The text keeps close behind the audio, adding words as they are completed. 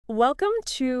Welcome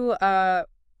to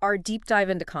our deep dive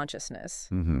into consciousness.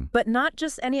 But not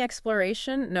just any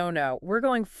exploration. No. We're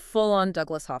going full on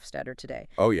Douglas Hofstadter today.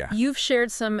 Oh, yeah. You've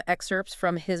shared some excerpts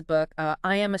from his book,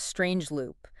 I Am a Strange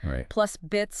Loop, Right. plus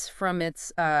bits from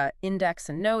its index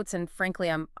and notes. And frankly,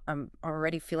 I'm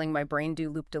already feeling my brain do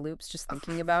loop-de-loops just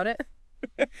thinking about it.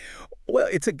 Well,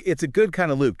 it's a good kind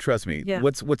of loop, trust me. Yeah.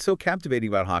 What's so captivating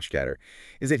about Hofstadter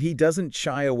is that he doesn't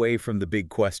shy away from the big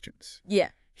questions.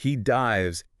 Yeah. He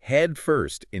dives head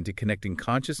first into connecting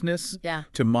consciousness Yeah.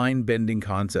 to mind-bending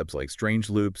concepts like strange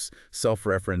loops,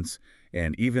 self-reference,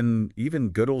 and even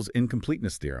Gödel's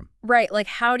incompleteness theorem. Right, like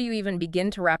how do you even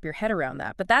begin to wrap your head around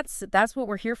that? But that's what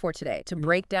we're here for today, to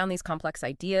break down these complex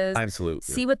ideas, Absolutely.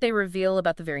 see what they reveal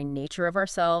about the very nature of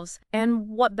ourselves, and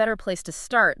what better place to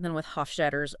start than with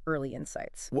Hofstadter's early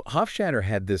insights. Well, Hofstadter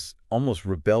had this almost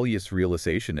rebellious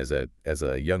realization as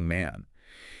a young man.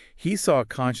 He saw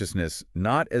consciousness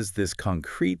not as this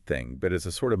concrete thing, but as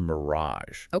a sort of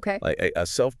mirage. Okay. Like a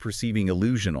self-perceiving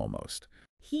illusion almost.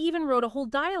 He even wrote a whole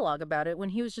dialogue about it when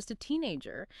he was just a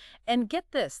teenager. And get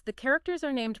this, the characters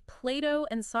are named Plato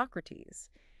and Socrates.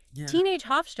 Yeah. Teenage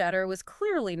Hofstadter was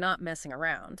clearly not messing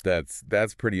around. That's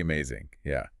pretty amazing,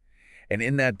 yeah. And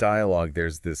in that dialogue,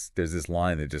 there's this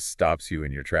line that just stops you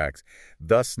in your tracks.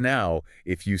 Thus now,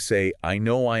 if you say, "I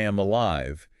know I am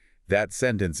alive," that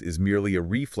sentence is merely a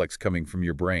reflex coming from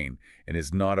your brain and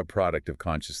is not a product of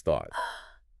conscious thought.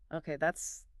 Okay,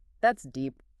 that's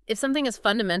deep. If something as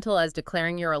fundamental as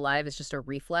declaring you're alive is just a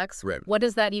reflex, Right. what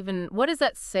does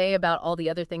that say about all the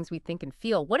other things we think and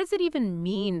feel? What does it even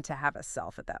mean to have a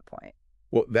self at that point?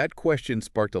 Well, that question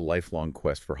sparked a lifelong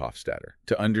quest for Hofstadter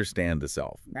to understand the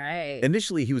self. Right.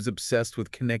 Initially, he was obsessed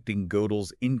with connecting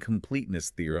Gödel's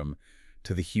incompleteness theorem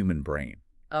to the human brain,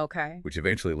 Okay. which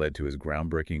eventually led to his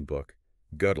groundbreaking book,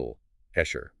 Gödel,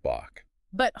 Escher, Bach.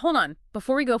 But hold on,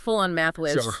 before we go full on math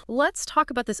whiz, Sure. let's talk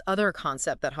about this other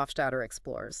concept that Hofstadter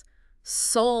explores.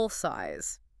 Soul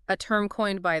size, a term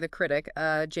coined by the critic,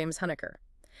 James Huneker.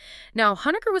 Now,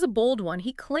 Huneker was a bold one.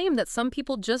 He claimed that some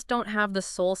people just don't have the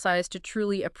soul size to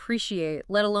truly appreciate,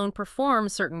 let alone perform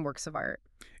certain works of art.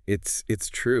 It's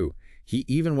true. He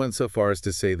even went so far as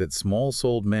to say that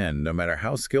small-souled men, no matter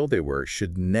how skilled they were,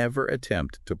 should never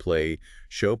attempt to play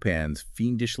Chopin's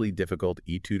fiendishly difficult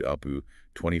Etude Opus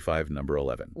 25 number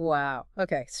 11. Wow.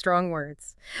 Okay, strong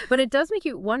words. But it does make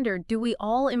you wonder, do we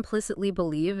all implicitly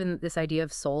believe in this idea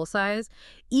of soul size,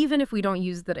 even if we don't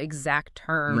use that exact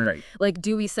term? Right. Like,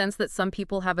 do we sense that some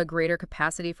people have a greater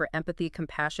capacity for empathy,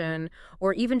 compassion,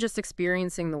 or even just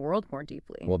experiencing the world more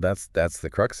deeply? Well, that's the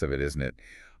crux of it, isn't it?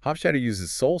 Hofstadter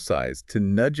uses soul size to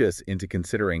nudge us into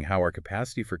considering how our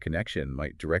capacity for connection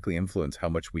might directly influence how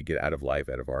much we get out of life,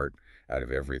 out of art, out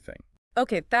of everything.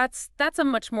 Okay, that's a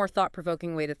much more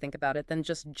thought-provoking way to think about it than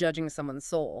just judging someone's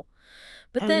soul.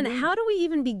 But then how do we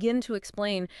even begin to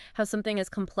explain how something as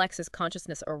complex as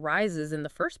consciousness arises in the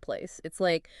first place? It's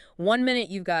like one minute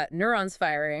you've got neurons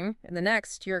firing, and the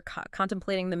next you're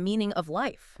contemplating the meaning of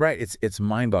life. Right. It's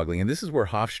mind-boggling. And this is where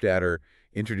Hofstadter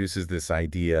introduces this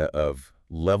idea of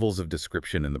levels of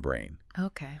description in the brain.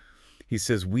 Okay. He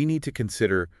says we need to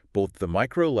consider both the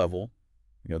micro level,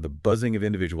 the buzzing of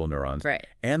individual neurons, Right.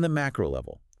 and the macro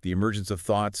level, the emergence of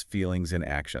thoughts, feelings, and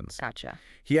actions. Gotcha.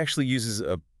 He actually uses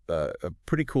a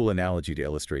pretty cool analogy to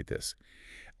illustrate this.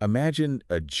 Imagine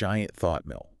a giant thought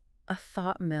mill. A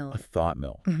thought mill. A thought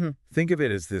mill. Mm-hmm. Think of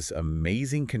it as this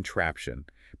amazing contraption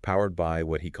powered by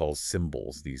what he calls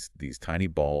symbols, these tiny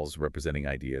balls representing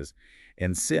ideas,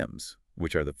 and sims,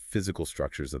 which are the physical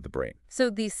structures of the brain. So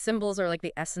these symbols are like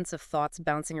the essence of thoughts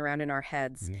bouncing around in our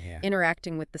heads,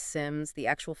 interacting with the sims, the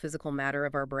actual physical matter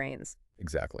of our brains.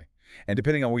 Exactly. And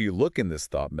depending on where you look in this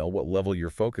thought mill, what level you're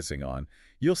focusing on,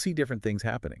 you'll see different things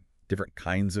happening, different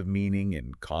kinds of meaning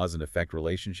and cause and effect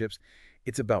relationships.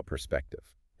 It's about perspective.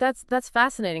 That's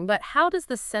fascinating. But how does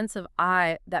the sense of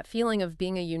I, that feeling of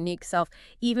being a unique self,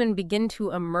 even begin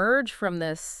to emerge from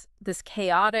this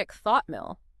chaotic thought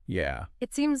mill? Yeah.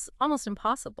 It seems almost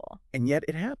impossible. And yet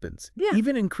it happens. Yeah.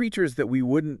 Even in creatures that we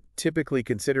wouldn't typically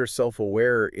consider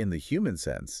self-aware in the human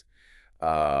sense.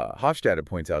 Hofstadter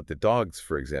points out that dogs,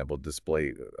 for example,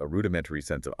 display a rudimentary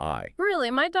sense of I.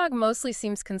 Really, my dog mostly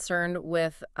seems concerned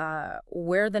with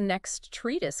where the next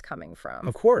treat is coming from.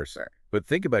 Of course. Sure. But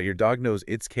think about it. Your dog knows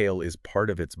its tail is part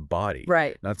of its body.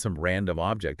 Right. Not some random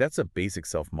object. That's a basic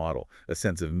self-model, a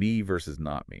sense of me versus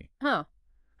not me. Huh.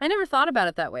 I never thought about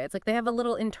it that way. It's like they have a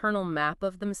little internal map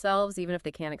of themselves, even if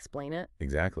they can't explain it.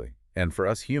 Exactly. And for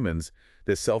us humans,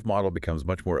 this self-model becomes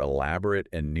much more elaborate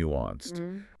and nuanced.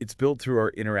 Mm. It's built through our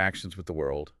interactions with the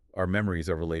world, our memories,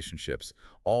 our relationships,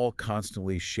 all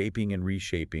constantly shaping and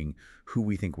reshaping who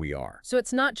we think we are. So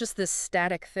it's not just this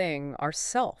static thing, our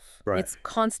self. Right. It's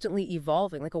constantly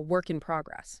evolving, like a work in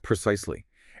progress. Precisely.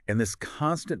 And this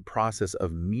constant process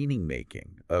of meaning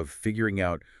making, of figuring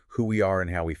out who we are and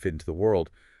how we fit into the world,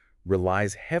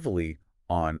 relies heavily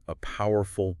on a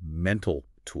powerful mental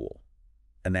tool,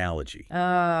 analogy.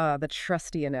 Ah, the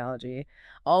trusty analogy.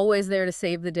 Always there to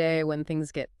save the day when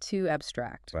things get too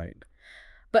abstract. Right.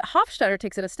 But Hofstadter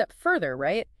takes it a step further,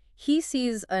 right? He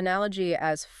sees analogy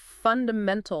as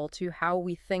fundamental to how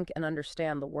we think and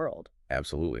understand the world.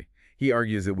 Absolutely. He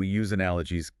argues that we use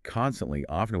analogies constantly,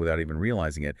 often without even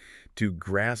realizing it, to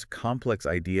grasp complex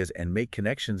ideas and make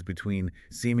connections between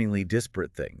seemingly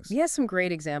disparate things. He has some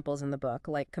great examples in the book,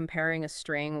 like comparing a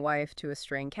straying wife to a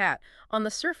straying cat. On the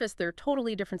surface, they're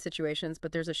totally different situations,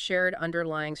 but there's a shared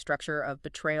underlying structure of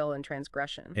betrayal and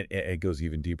transgression. It goes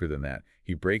even deeper than that.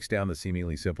 He breaks down the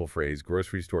seemingly simple phrase,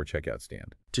 grocery store checkout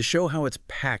stand, to show how it's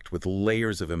packed with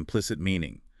layers of implicit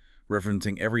meaning,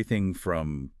 referencing everything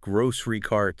from grocery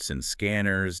carts and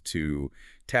scanners to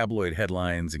tabloid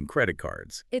headlines and credit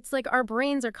cards. It's like our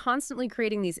brains are constantly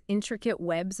creating these intricate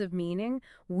webs of meaning,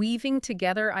 weaving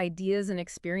together ideas and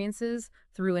experiences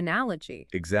through analogy.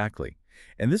 Exactly.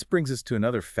 And this brings us to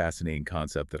another fascinating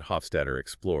concept that Hofstadter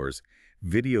explores,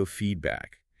 video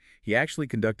feedback. He actually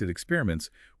conducted experiments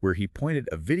where he pointed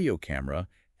a video camera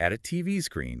at a TV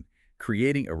screen,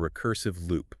 creating a recursive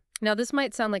loop. Now, this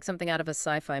might sound like something out of a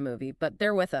sci-fi movie, but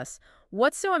bear with us.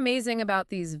 What's so amazing about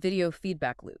these video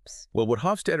feedback loops? Well, what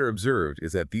Hofstadter observed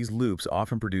is that these loops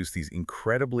often produce these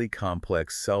incredibly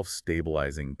complex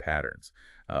self-stabilizing patterns,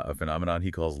 a phenomenon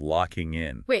he calls locking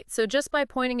in. Wait, so just by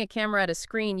pointing a camera at a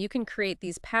screen, you can create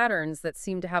these patterns that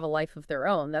seem to have a life of their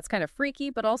own. That's kind of freaky,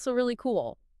 but also really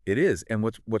cool. It is, and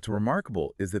what's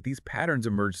remarkable is that these patterns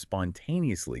emerge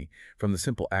spontaneously from the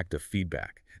simple act of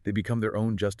feedback. They become their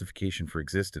own justification for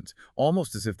existence,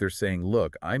 almost as if they're saying,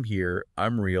 look, I'm here,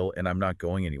 I'm real, and I'm not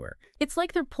going anywhere. It's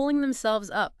like they're pulling themselves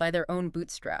up by their own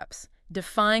bootstraps,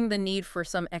 defying the need for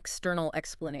some external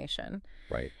explanation.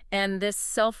 Right. And this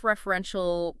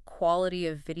self-referential quality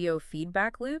of video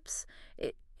feedback loops,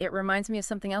 it reminds me of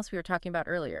something else we were talking about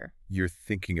earlier. You're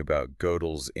thinking about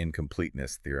Gödel's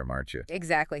incompleteness theorem, aren't you?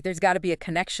 Exactly. There's got to be a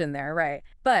connection there, right?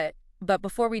 But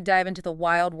before we dive into the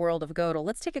wild world of Gödel,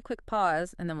 let's take a quick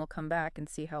pause, and then we'll come back and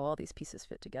see how all these pieces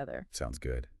fit together. Sounds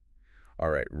good. All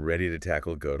right, ready to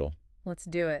tackle Gödel? Let's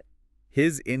do it.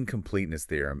 His incompleteness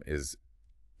theorem is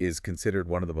considered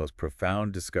one of the most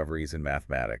profound discoveries in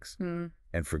mathematics,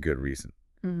 and for good reason.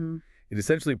 Mm-hmm. It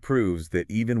essentially proves that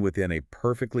even within a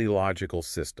perfectly logical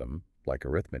system, like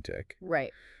arithmetic,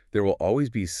 Right. there will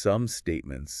always be some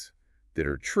statements that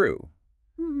are true,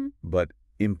 but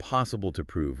impossible to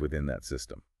prove within that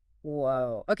system.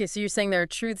 Whoa. Okay, so you're saying there are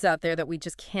truths out there that we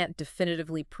just can't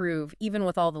definitively prove, even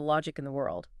with all the logic in the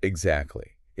world.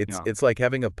 Exactly. Yeah. It's like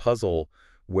having a puzzle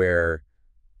where,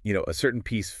 a certain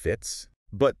piece fits,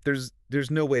 but there's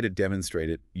no way to demonstrate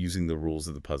it using the rules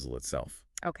of the puzzle itself.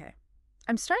 Okay.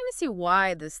 I'm starting to see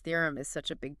why this theorem is such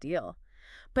a big deal.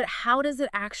 But how does it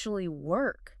actually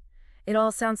work? It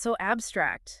all sounds so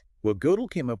abstract. Well, Gödel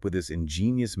came up with this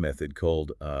ingenious method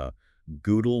called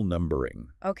Gödel numbering.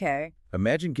 Okay.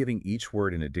 Imagine giving each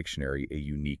word in a dictionary a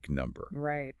unique number.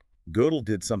 Right. Gödel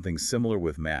did something similar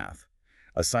with math,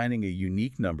 assigning a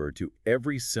unique number to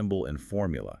every symbol and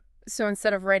formula. So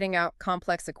instead of writing out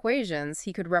complex equations,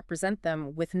 he could represent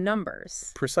them with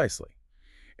numbers. Precisely.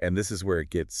 And this is where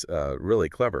it gets really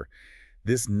clever.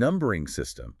 This numbering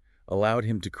system allowed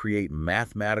him to create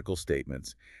mathematical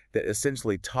statements that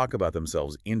essentially talk about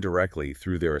themselves indirectly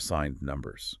through their assigned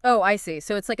numbers. Oh, I see.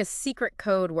 So it's like a secret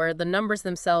code where the numbers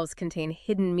themselves contain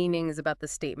hidden meanings about the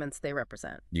statements they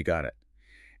represent. You got it.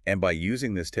 And by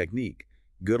using this technique,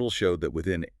 Gödel showed that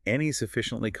within any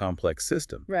sufficiently complex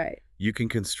system, Right. you can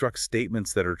construct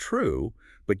statements that are true,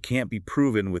 but can't be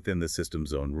proven within the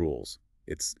system's own rules.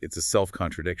 It's a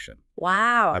self-contradiction,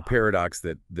 Wow. a paradox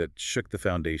that shook the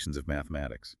foundations of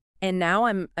mathematics. And now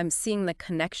I'm seeing the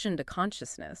connection to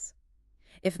consciousness.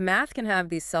 If math can have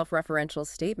these self-referential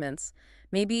statements,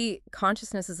 maybe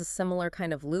consciousness is a similar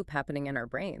kind of loop happening in our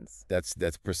brains.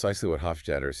 That's precisely what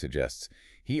Hofstadter suggests.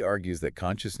 He argues that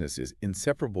consciousness is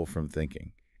inseparable from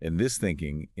thinking, and this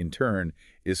thinking, in turn,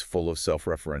 is full of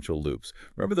self-referential loops.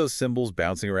 Remember those symbols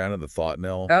bouncing around in the thought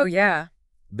mill? Oh, yeah.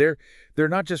 They're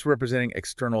not just representing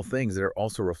external things, they're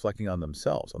also reflecting on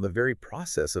themselves, on the very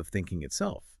process of thinking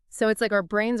itself. So it's like our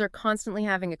brains are constantly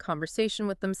having a conversation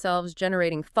with themselves,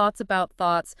 generating thoughts about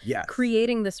thoughts, Yes.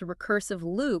 creating this recursive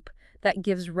loop that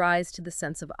gives rise to the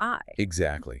sense of I.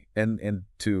 Exactly. And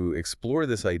to explore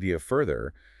this idea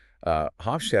further,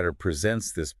 Hofstadter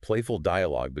presents this playful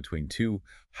dialogue between two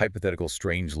hypothetical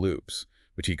strange loops,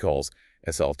 which he calls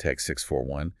SL tag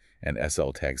 641 and SL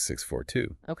tag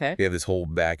 642. Okay. They have this whole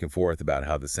back and forth about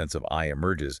how the sense of I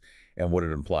emerges and what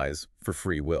it implies for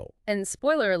free will. And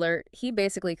spoiler alert, he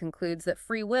basically concludes that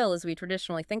free will, as we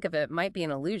traditionally think of it, might be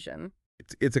an illusion.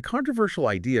 It's a controversial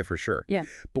idea for sure. Yeah.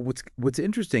 But what's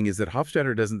interesting is that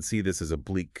Hofstadter doesn't see this as a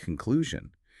bleak conclusion.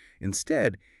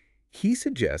 Instead, he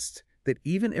suggests that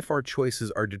even if our choices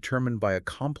are determined by a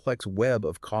complex web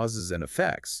of causes and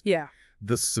effects, Yeah.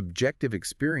 the subjective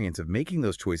experience of making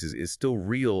those choices is still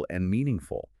real and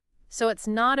meaningful. So it's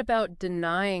not about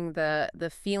denying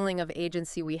the feeling of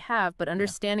agency we have, but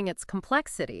understanding its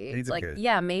complexity. It's Like, okay.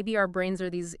 yeah, maybe our brains are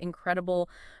these incredible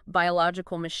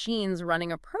biological machines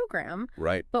running a program,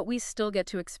 Right. but we still get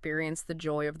to experience the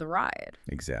joy of the ride.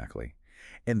 Exactly.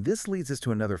 And this leads us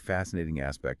to another fascinating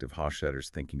aspect of Hofstadter's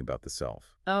thinking about the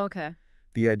self. Oh, okay.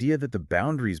 The idea that the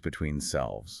boundaries between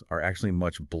selves are actually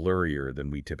much blurrier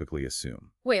than we typically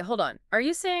assume. Wait, hold on. Are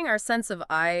you saying our sense of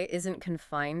I isn't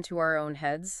confined to our own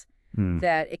heads? Hmm.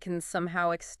 That it can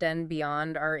somehow extend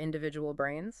beyond our individual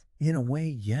brains? In a way,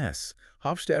 yes.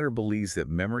 Hofstadter believes that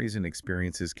memories and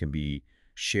experiences can be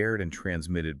shared and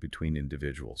transmitted between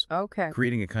individuals, Okay.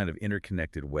 creating a kind of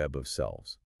interconnected web of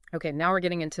selves. Okay, now we're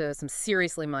getting into some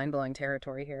seriously mind-blowing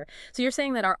territory here. So you're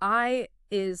saying that our I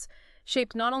is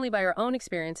shaped not only by our own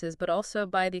experiences, but also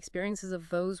by the experiences of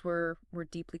those we're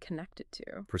deeply connected to.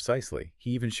 Precisely.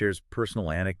 He even shares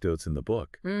personal anecdotes in the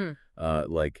book, Mm,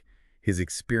 like his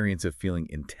experience of feeling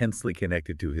intensely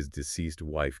connected to his deceased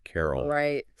wife, Carol,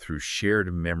 right. through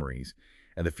shared memories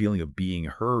and the feeling of being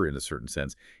her in a certain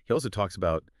sense. He also talks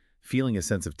about feeling a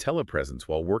sense of telepresence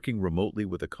while working remotely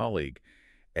with a colleague,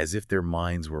 as if their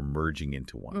minds were merging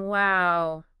into one.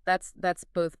 Wow. That's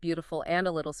both beautiful and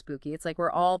a little spooky. It's like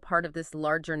we're all part of this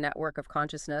larger network of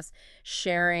consciousness,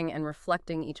 sharing and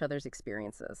reflecting each other's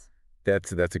experiences.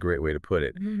 That's a great way to put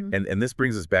it. Hmm. And this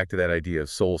brings us back to that idea of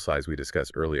soul size we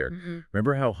discussed earlier. Hmm.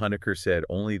 Remember how Honecker said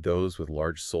only those with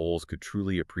large souls could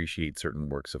truly appreciate certain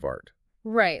works of art?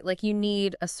 Right, like you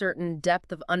need a certain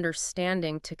depth of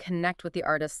understanding to connect with the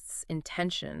artist's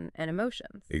intention and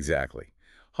emotions. Exactly.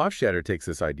 Hofstadter takes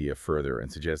this idea further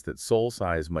and suggests that soul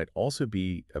size might also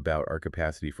be about our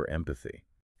capacity for empathy,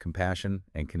 compassion,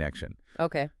 and connection.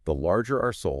 Okay. The larger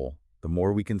our soul, the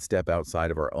more we can step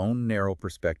outside of our own narrow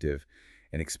perspective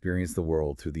and experience the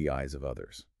world through the eyes of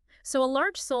others. So a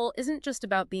large soul isn't just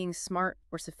about being smart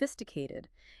or sophisticated.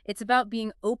 It's about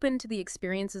being open to the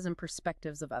experiences and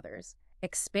perspectives of others,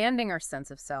 expanding our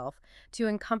sense of self to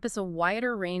encompass a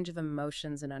wider range of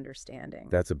emotions and understanding.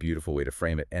 That's a beautiful way to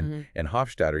frame it. And, Hmm. and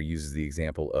Hofstadter uses the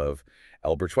example of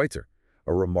Albert Schweitzer,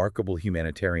 a remarkable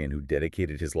humanitarian who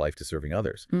dedicated his life to serving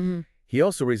others. Hmm. He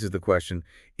also raises the question,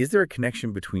 is there a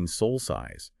connection between soul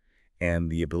size and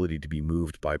the ability to be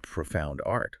moved by profound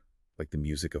art, like the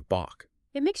music of Bach?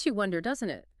 It makes you wonder, doesn't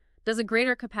it? Does a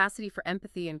greater capacity for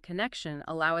empathy and connection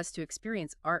allow us to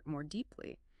experience art more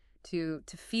deeply, to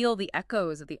feel the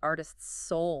echoes of the artist's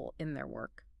soul in their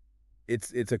work?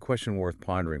 It's a question worth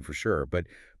pondering for sure, but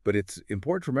it's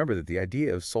important to remember that the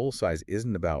idea of soul size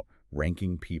isn't about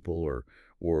ranking people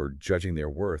or judging their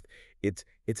worth.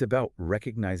 It's about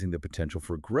recognizing the potential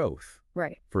for growth,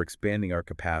 Right. for expanding our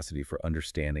capacity for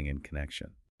understanding and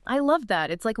connection. I love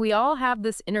that. It's like we all have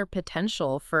this inner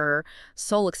potential for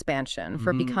soul expansion,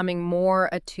 for becoming more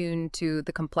attuned to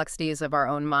the complexities of our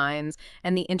own minds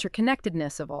and the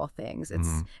interconnectedness of all things.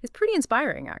 Mhm. It's pretty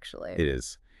inspiring, actually. It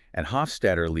is. And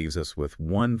Hofstadter leaves us with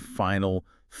one final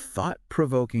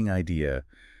thought-provoking idea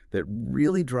that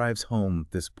really drives home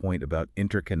this point about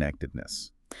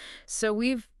interconnectedness. So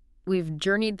we've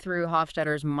journeyed through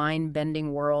Hofstadter's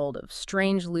mind-bending world of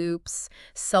strange loops,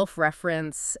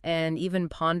 self-reference, and even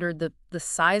pondered the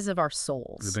size of our It's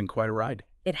souls. been quite a ride.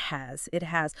 It has. It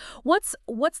has. What's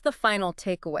the final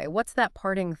takeaway? What's that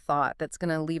parting thought that's going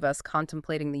to leave us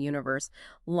contemplating the universe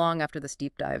long after this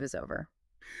deep dive is over?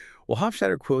 Well,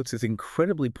 Hofstadter quotes this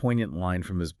incredibly poignant line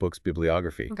from his book's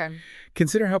bibliography. Okay.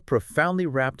 Consider how profoundly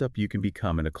wrapped up you can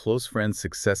become in a close friend's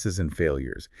successes and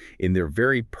failures, in their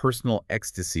very personal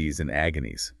ecstasies and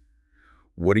agonies.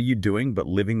 What are you doing but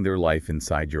living their life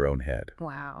inside your own head?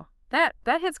 Wow. That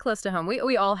hits close to home.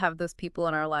 We all have those people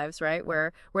in our lives, right?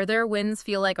 Where their wins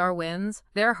feel like our wins,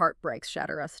 their heartbreaks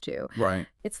shatter us too. Right.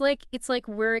 It's like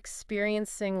we're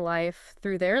experiencing life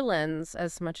through their lens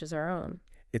as much as our own.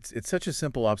 It's such a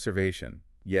simple observation,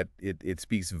 yet it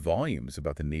speaks volumes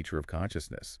about the nature of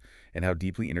consciousness and how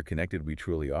deeply interconnected we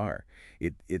truly are.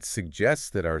 It suggests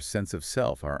that our sense of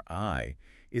self, our I,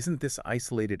 isn't this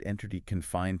isolated entity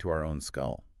confined to our own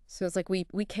skull. So it's like we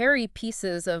carry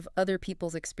pieces of other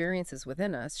people's experiences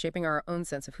within us, shaping our own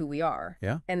sense of who we are.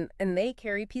 Yeah, And they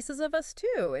carry pieces of us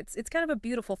too. It's kind of a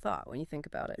beautiful thought when you think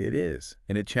about it. it is.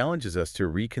 And it challenges us to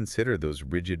reconsider those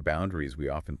rigid boundaries we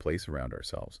often place around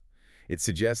ourselves. It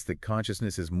suggests that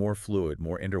consciousness is more fluid,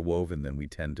 more interwoven than we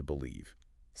tend to believe.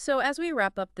 So as we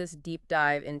wrap up this deep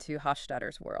dive into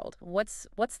Hofstadter's world, what's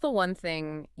the one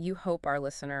thing you hope our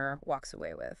listener walks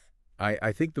away with?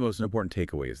 I think the most important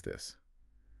takeaway is this.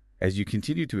 As you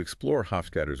continue to explore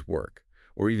Hofstadter's work,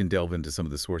 or even delve into some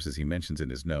of the sources he mentions in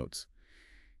his notes,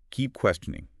 keep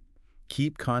questioning.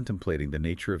 Keep contemplating the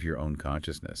nature of your own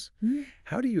consciousness.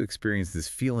 How do you experience this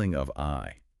feeling of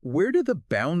I? Where do the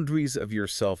boundaries of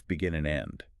yourself begin and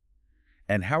end?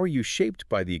 And how are you shaped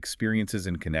by the experiences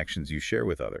and connections you share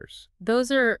with others? Those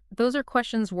are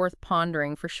questions worth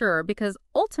pondering for sure, because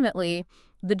ultimately,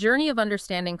 the journey of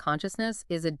understanding consciousness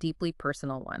is a deeply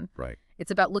personal one. Right.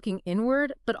 It's about looking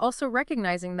inward, but also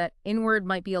recognizing that inward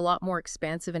might be a lot more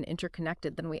expansive and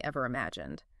interconnected than we ever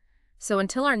imagined. So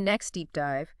until our next deep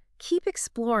dive, keep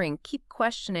exploring, keep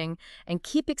questioning, and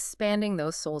keep expanding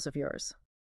those souls of yours.